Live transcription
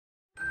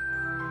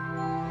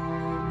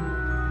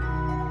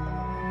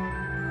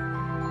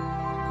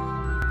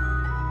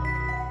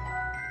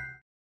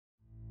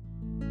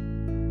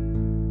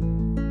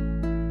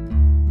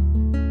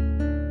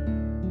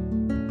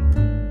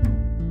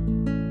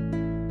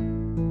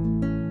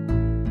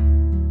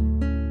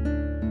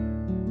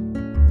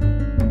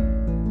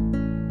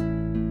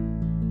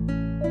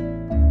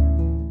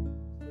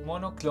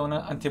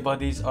Monoclonal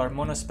antibodies are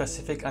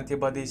monospecific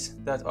antibodies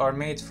that are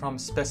made from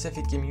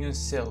specific immune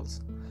cells,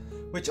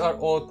 which are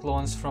all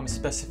clones from a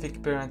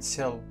specific parent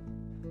cell.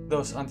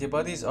 Those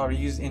antibodies are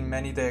used in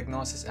many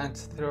diagnosis and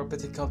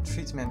therapeutical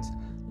treatments,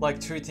 like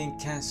treating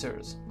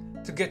cancers.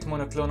 To get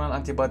monoclonal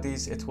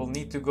antibodies, it will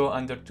need to go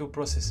under two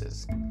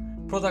processes: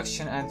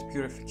 production and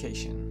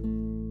purification.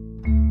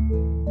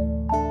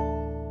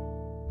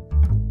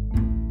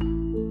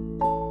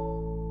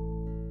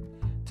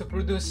 To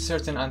produce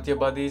certain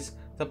antibodies,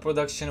 the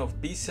production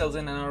of B cells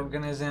in an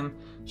organism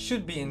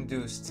should be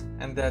induced,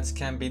 and that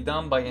can be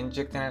done by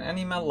injecting an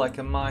animal like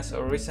a mouse,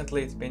 or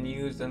recently it's been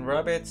used in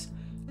rabbits,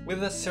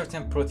 with a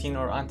certain protein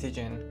or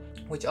antigen,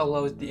 which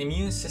allows the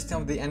immune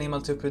system of the animal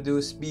to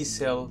produce B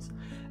cells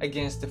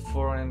against the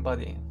foreign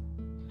body.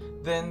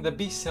 Then the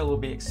B cell will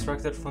be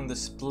extracted from the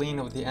spleen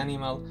of the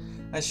animal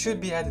and should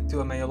be added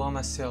to a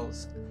myeloma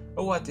cells,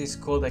 or what is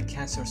called a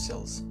cancer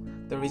cells.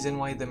 The reason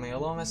why the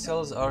myeloma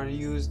cells are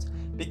used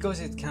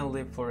because it can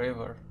live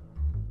forever.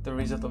 The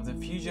result of the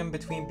fusion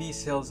between B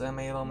cells and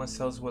myeloma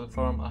cells will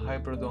form a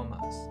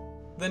hybridomas.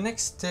 The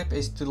next step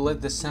is to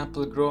let the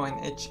sample grow in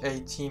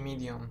HAT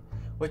medium,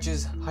 which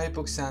is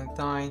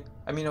hypoxanthine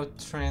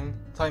aminotrin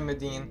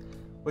thymidine,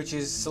 which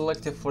is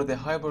selective for the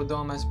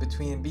hybridomas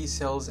between B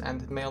cells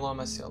and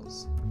myeloma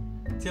cells.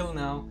 Till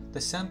now,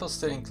 the sample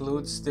still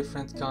includes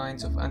different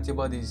kinds of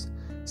antibodies,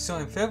 so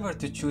in favor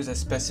to choose a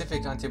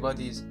specific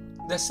antibodies,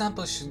 the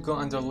sample should go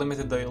under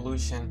limited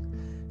dilution,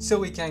 so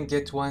we can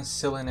get one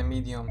cell in a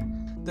medium.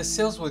 The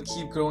cells will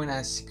keep growing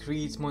and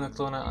secrete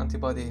monoclonal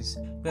antibodies.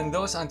 Then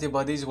those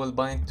antibodies will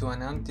bind to an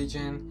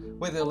antigen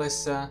with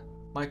ELISA,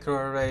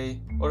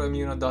 microarray, or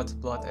immunodotted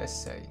blood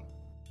assay.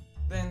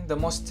 Then the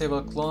most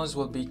stable clones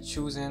will be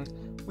chosen,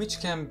 which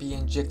can be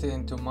injected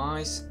into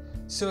mice,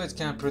 so it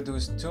can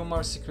produce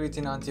tumor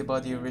secreting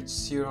antibody-rich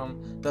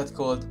serum that's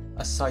called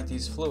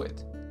ascites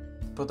fluid.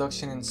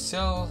 Production in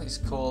cell is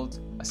called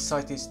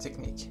ascites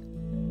technique.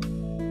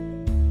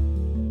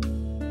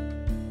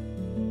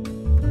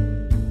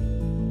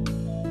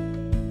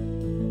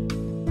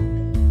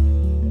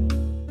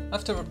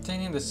 After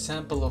obtaining the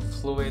sample of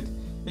fluid,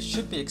 it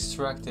should be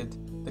extracted.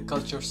 The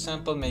culture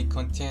sample may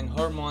contain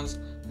hormones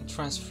and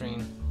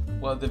transferrin,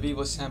 while the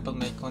vivo sample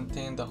may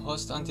contain the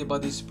host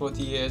antibodies,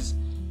 protease,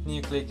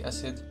 nucleic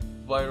acid,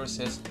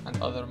 viruses, and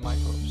other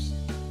microbes.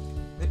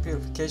 The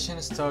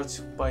purification starts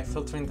by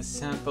filtering the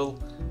sample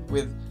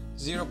with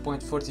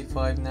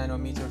 0.45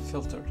 nanometer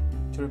filter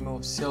to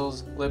remove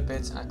cells,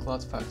 lipids, and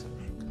clot factor.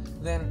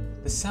 Then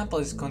the sample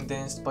is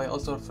condensed by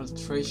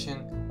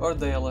ultrafiltration or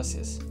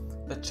dialysis.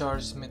 The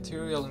charged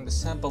material in the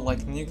sample,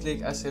 like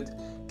nucleic acid,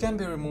 can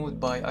be removed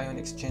by ion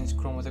exchange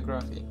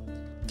chromatography.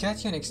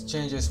 Cation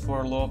exchange is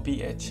for low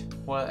pH,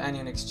 while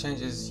anion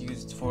exchange is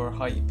used for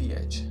high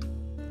pH.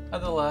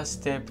 At the last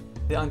step,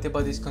 the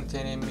antibodies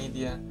containing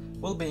media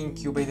will be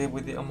incubated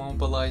with the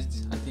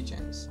immobilized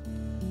antigens.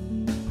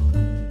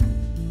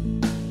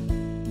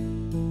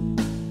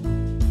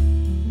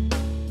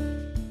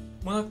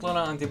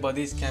 Monoclonal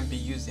antibodies can be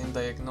used in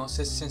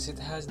diagnosis since it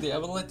has the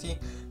ability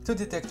to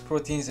detect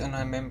proteins in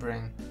a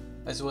membrane,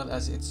 as well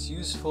as it's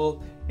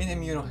useful in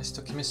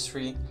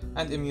immunohistochemistry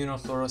and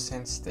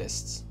immunofluorescence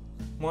tests.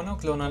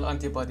 Monoclonal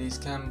antibodies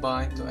can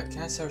bind to a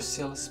cancer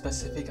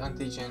cell-specific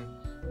antigen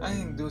and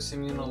induce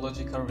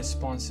immunological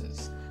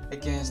responses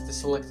against the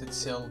selected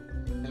cell.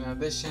 In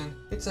addition,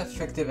 it's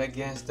effective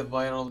against the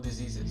viral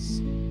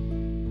diseases.